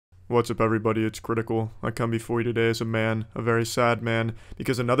What's up everybody, it's Critical. I come before you today as a man, a very sad man,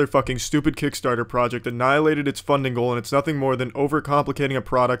 because another fucking stupid Kickstarter project annihilated its funding goal, and it's nothing more than overcomplicating a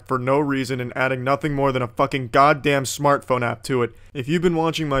product for no reason and adding nothing more than a fucking goddamn smartphone app to it. If you've been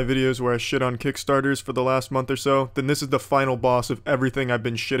watching my videos where I shit on Kickstarters for the last month or so, then this is the final boss of everything I've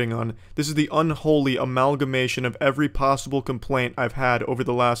been shitting on. This is the unholy amalgamation of every possible complaint I've had over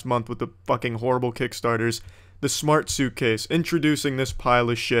the last month with the fucking horrible Kickstarters. The Smart Suitcase, introducing this pile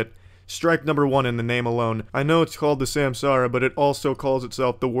of shit. Strike number one in the name alone. I know it's called the Samsara, but it also calls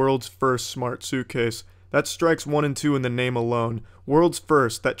itself the world's first smart suitcase. That's strikes 1 and 2 in the name alone. World's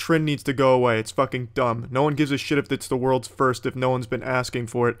first, that trend needs to go away, it's fucking dumb. No one gives a shit if it's the world's first if no one's been asking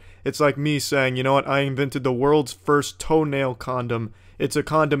for it. It's like me saying, you know what, I invented the world's first toenail condom. It's a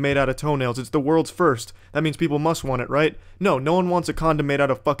condom made out of toenails, it's the world's first. That means people must want it, right? No, no one wants a condom made out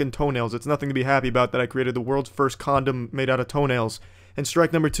of fucking toenails. It's nothing to be happy about that I created the world's first condom made out of toenails. And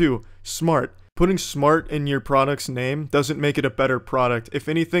strike number 2, smart. Putting smart in your product's name doesn't make it a better product. If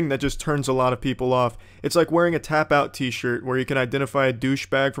anything, that just turns a lot of people off. It's like wearing a tap-out t-shirt where you can identify a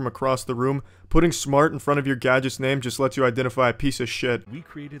douchebag from across the room. Putting smart in front of your gadget's name just lets you identify a piece of shit. We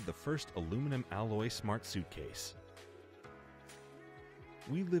created the first aluminum alloy smart suitcase.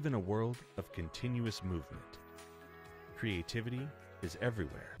 We live in a world of continuous movement. Creativity is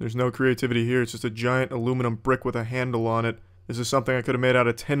everywhere. There's no creativity here, it's just a giant aluminum brick with a handle on it. This is something I could have made out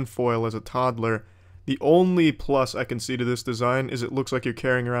of tinfoil as a toddler. The only plus I can see to this design is it looks like you're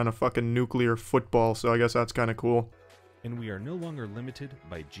carrying around a fucking nuclear football, so I guess that's kinda cool. And we are no longer limited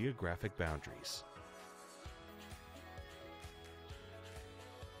by geographic boundaries.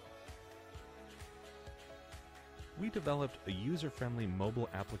 We developed a user-friendly mobile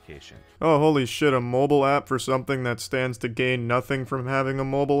application. Oh, holy shit, a mobile app for something that stands to gain nothing from having a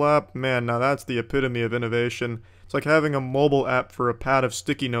mobile app? Man, now that's the epitome of innovation. It's like having a mobile app for a pad of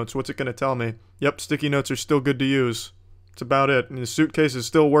sticky notes. What's it gonna tell me? Yep, sticky notes are still good to use. That's about it, and the suitcase is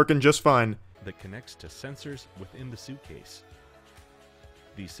still working just fine. That connects to sensors within the suitcase.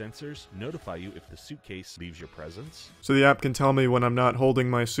 These sensors notify you if the suitcase leaves your presence. So the app can tell me when I'm not holding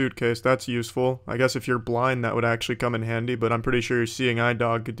my suitcase. That's useful. I guess if you're blind that would actually come in handy, but I'm pretty sure your seeing eye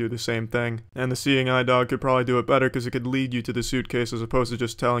dog could do the same thing. And the seeing eye dog could probably do it better because it could lead you to the suitcase as opposed to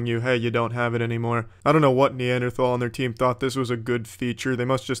just telling you, hey, you don't have it anymore. I don't know what Neanderthal and their team thought this was a good feature. They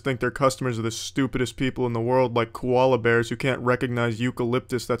must just think their customers are the stupidest people in the world, like koala bears who can't recognize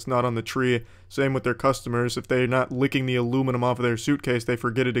eucalyptus that's not on the tree. Same with their customers. If they're not licking the aluminum off of their suitcase, they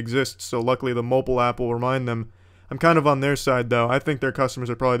forget it exists, so luckily the mobile app will remind them. I'm kind of on their side though. I think their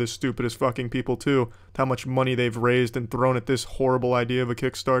customers are probably the stupidest fucking people too. With how much money they've raised and thrown at this horrible idea of a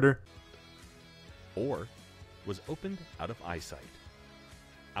Kickstarter. Or was opened out of eyesight.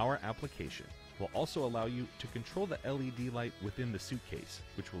 Our application will also allow you to control the LED light within the suitcase,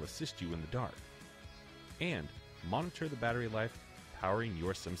 which will assist you in the dark. And monitor the battery life powering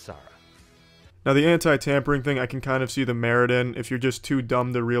your Samsara. Now the anti-tampering thing I can kind of see the merit in. If you're just too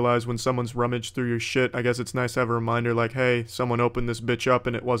dumb to realize when someone's rummaged through your shit, I guess it's nice to have a reminder like, hey, someone opened this bitch up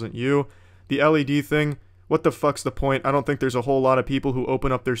and it wasn't you. The LED thing, what the fuck's the point? I don't think there's a whole lot of people who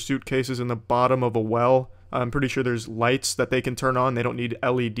open up their suitcases in the bottom of a well. I'm pretty sure there's lights that they can turn on. They don't need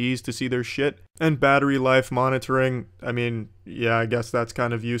LEDs to see their shit. And battery life monitoring, I mean, yeah, I guess that's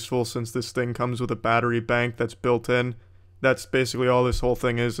kind of useful since this thing comes with a battery bank that's built in. That's basically all this whole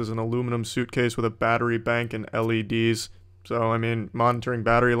thing is an aluminum suitcase with a battery bank and LEDs. So, I mean, monitoring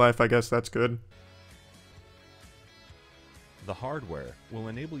battery life, I guess that's good. The hardware will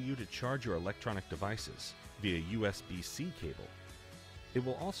enable you to charge your electronic devices via USB-C cable. It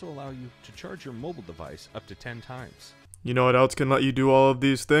will also allow you to charge your mobile device up to 10 times. You know what else can let you do all of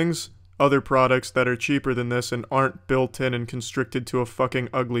these things? Other products that are cheaper than this and aren't built in and constricted to a fucking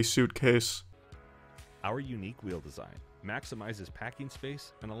ugly suitcase. Our unique wheel design maximizes packing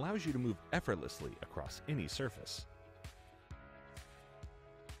space and allows you to move effortlessly across any surface.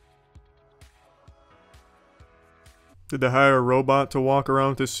 Did they hire a robot to walk around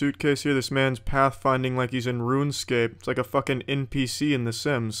with this suitcase here? This man's pathfinding like he's in RuneScape. It's like a fucking NPC in The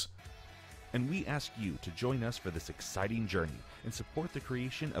Sims. And we ask you to join us for this exciting journey and support the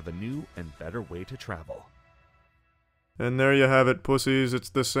creation of a new and better way to travel. And there you have it, pussies. It's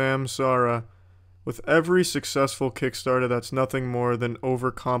the Samsara. With every successful Kickstarter, that's nothing more than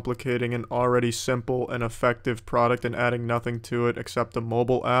overcomplicating an already simple and effective product and adding nothing to it except a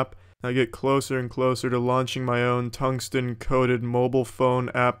mobile app. I get closer and closer to launching my own tungsten-coated mobile phone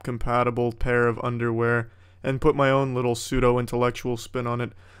app-compatible pair of underwear and put my own little pseudo-intellectual spin on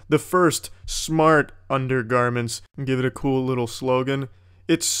it. The first smart undergarments. Give it a cool little slogan.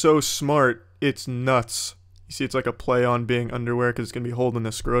 It's so smart, it's nuts. You see it's like a play on being underwear because it's going to be holding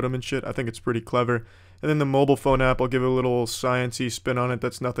the scrotum and shit. I think it's pretty clever. And then the mobile phone app, I'll give it a little science-y spin on it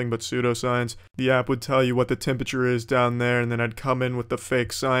that's nothing but pseudoscience. The app would tell you what the temperature is down there, and then I'd come in with the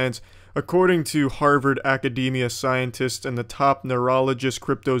fake science. According to Harvard academia scientists and the top neurologist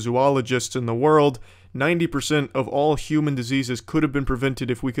cryptozoologists in the world, 90% of all human diseases could have been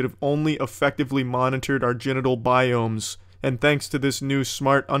prevented if we could have only effectively monitored our genital biomes. And thanks to this new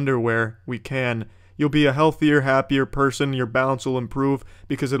smart underwear, we can. You'll be a healthier, happier person, your balance will improve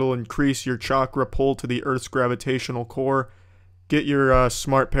because it'll increase your chakra pull to the Earth's gravitational core. Get your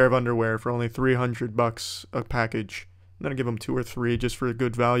smart pair of underwear for only $300 a package. I'm gonna give them 2 or 3 just for a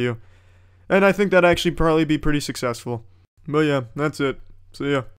good value. And I think that'd actually probably be pretty successful. But yeah, that's it. See ya.